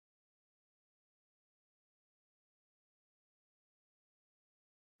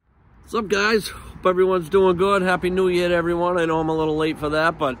What's up, guys? Hope everyone's doing good. Happy New Year to everyone. I know I'm a little late for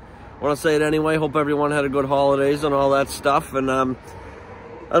that, but I want to say it anyway. Hope everyone had a good holidays and all that stuff. And I don't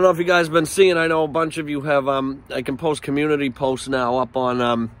know if you guys have been seeing, I know a bunch of you have, I can post community posts now up on,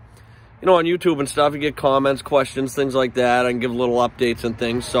 you know, on YouTube and stuff. You get comments, questions, things like that. I can give little updates and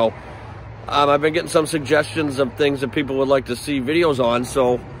things. So I've been getting some suggestions of things that people would like to see videos on.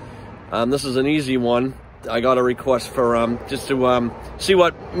 So this is an easy one. I got a request for just to see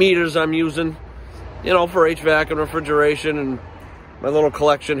what meters I'm using, you know, for HVAC and refrigeration, and my little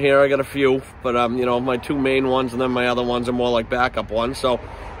collection here. I got a few, but you know, my two main ones, and then my other ones are more like backup ones. So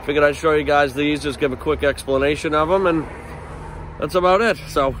figured I'd show you guys these, just give a quick explanation of them, and that's about it.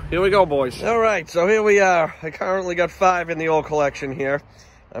 So here we go, boys. All right, so here we are. I currently got 5 in the old collection here.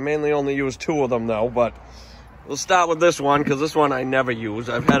 I mainly only use 2 of them though, but we'll start with this one because this one I never use.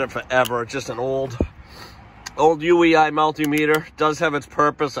 I've had it forever. It's just an old UEI multimeter. Does have its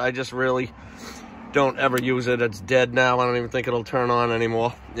purpose. I just really don't ever use it. It's dead now. I don't even think it'll turn on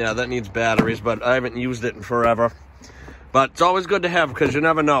anymore. Yeah, that needs batteries, but I haven't used it in forever. But it's always good to have because you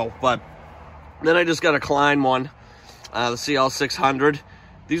never know. But then I just got a Klein one, the CL600.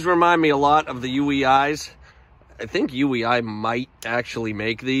 These remind me a lot of the UEIs. I think UEI might actually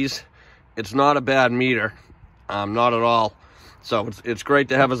make these. It's not a bad meter, not at all. So it's great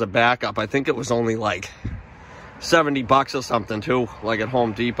to have as a backup. I think it was only like 70 bucks or something too, like at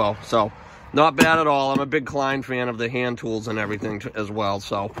Home Depot. So not bad at all. I'm a big Klein fan of the hand tools and everything as well.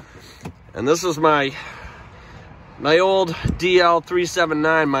 So, and this is my old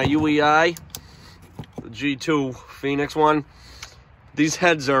DL379, my UEI, the G2 Phoenix one. These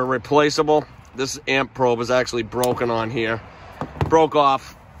heads are replaceable. This amp probe is actually broken on here. Broke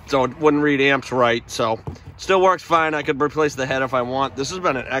off, so it wouldn't read amps right. So still works fine. I could replace the head if I want. This has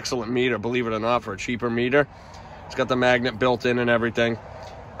been an excellent meter, believe it or not, for a cheaper meter. It's got the magnet built in and everything.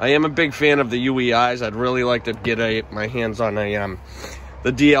 I am a big fan of the UEIs. I'd really like to get my hands on the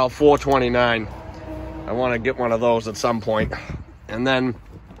DL429. I want to get one of those at some point. And then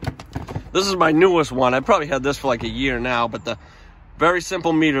this is my newest one. I probably had this for like a year now, but the very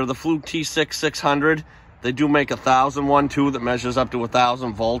simple meter, the Hvac T6 They do make 1,000 one too that measures up to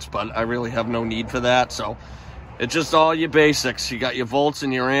 1,000 volts, but I really have no need for that. So it's just all your basics. You got your volts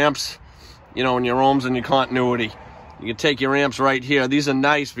and your amps, you know, and your ohms and your continuity. You can take your amps right here. These are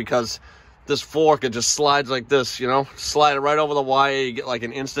nice because this fork, it just slides like this, you know, slide it right over the wire. You get like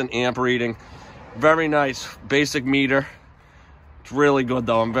an instant amp reading. Very nice basic meter. It's really good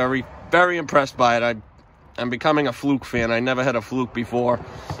though. I'm very, very impressed by it. I'm becoming a Hvac fan. I never had a Hvac before.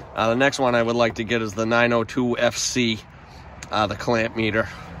 The next one I would like to get is the 902 FC, the clamp meter.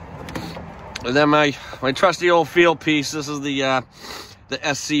 And then my trusty old field piece. This is the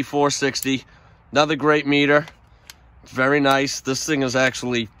SC460. Another great meter. It's very nice. This thing is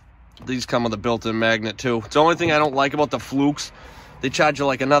actually, these come with a built-in magnet too. It's the only thing I don't like about the Hvacs. They charge you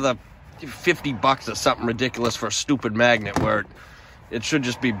like another 50 bucks or something ridiculous for a stupid magnet where it should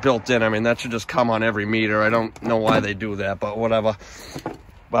just be built in. I mean, that should just come on every meter. I don't know why they do that, but whatever.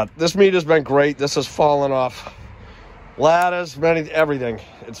 But this meter's been great. This has fallen off ladders, everything.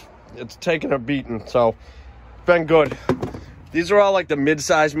 It's taken a beating, so it's been good. These are all like the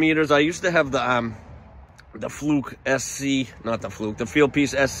mid-size meters. I used to have the Hvac SC, not the Hvac, the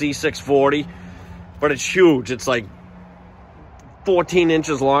Fieldpiece SC640, but it's huge. It's like 14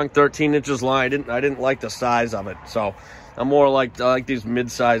 inches long, 13 inches long. I didn't like the size of it, so I'm more like, I like these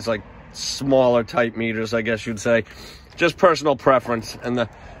mid-size, like smaller type meters, I guess you'd say. Just personal preference. And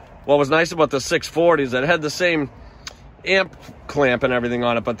what was nice about the 640 is that it had the same amp clamp and everything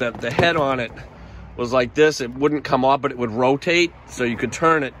on it, but the head on it was like this. It wouldn't come off, but it would rotate, so you could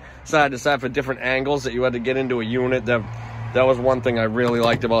turn it side to side for different angles that you had to get into a unit. That was one thing I really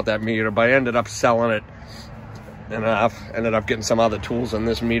liked about that meter, but I ended up selling it, and I ended up getting some other tools in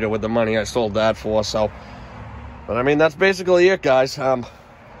this meter with the money I sold that for. So, but I mean, that's basically it, guys.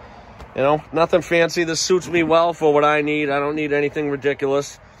 You know, nothing fancy. This suits me well for what I need. I don't need anything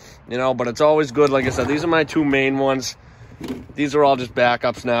ridiculous, you know, but it's always good. Like I said, these are my 2 main ones. These are all just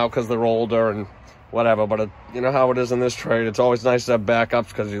backups now because they're older and whatever, but you know how it is in this trade. It's always nice to have backups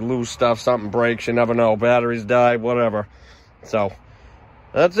because you lose stuff, something breaks, you never know, batteries die, whatever. So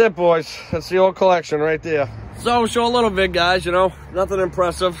that's it, boys. That's the old collection right there. So show a little bit, guys, you know, nothing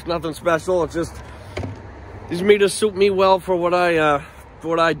impressive, nothing special. It's just these meters suit me well for what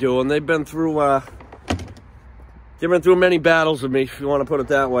I do, and they've been through many battles with me, if you want to put it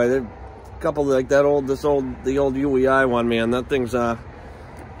that way. They've a couple like the old UEI one, man. That thing's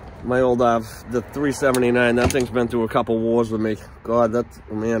my old the 379. That thing's been through a couple wars with me. God, that's,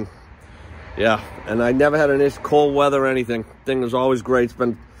 man, yeah. And I never had an issue, cold weather or anything. Thing was always great. It's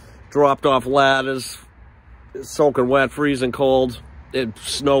been dropped off ladders, soaking wet, freezing cold. It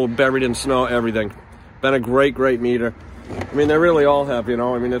snowed, buried in snow, everything. Been a great, great meter. I mean, they really all have, you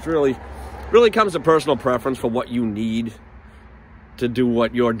know. I mean, it's really comes to personal preference for what you need to do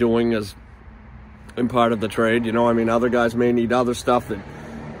what you're doing as in part of the trade, you know. I mean, other guys may need other stuff that,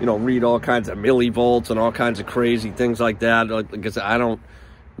 you know, read all kinds of millivolts and all kinds of crazy things like that. Like I said, I don't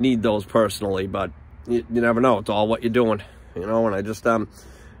need those personally, but you never know. It's all what you're doing, you know. And I just want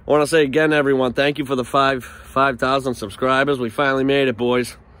to say again, everyone, thank you for the 5,000 subscribers. We finally made it,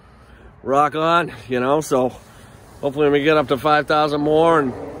 boys. Rock on, you know. So hopefully we get up to 5,000 more,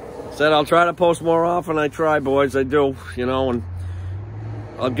 and said I'll try to post more often. I try, boys, I do, you know, and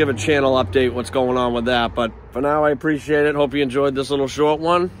I'll give a channel update what's going on with that. But for now, I appreciate it. Hope you enjoyed this little short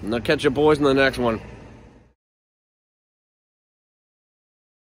one, and I'll catch you boys in the next one.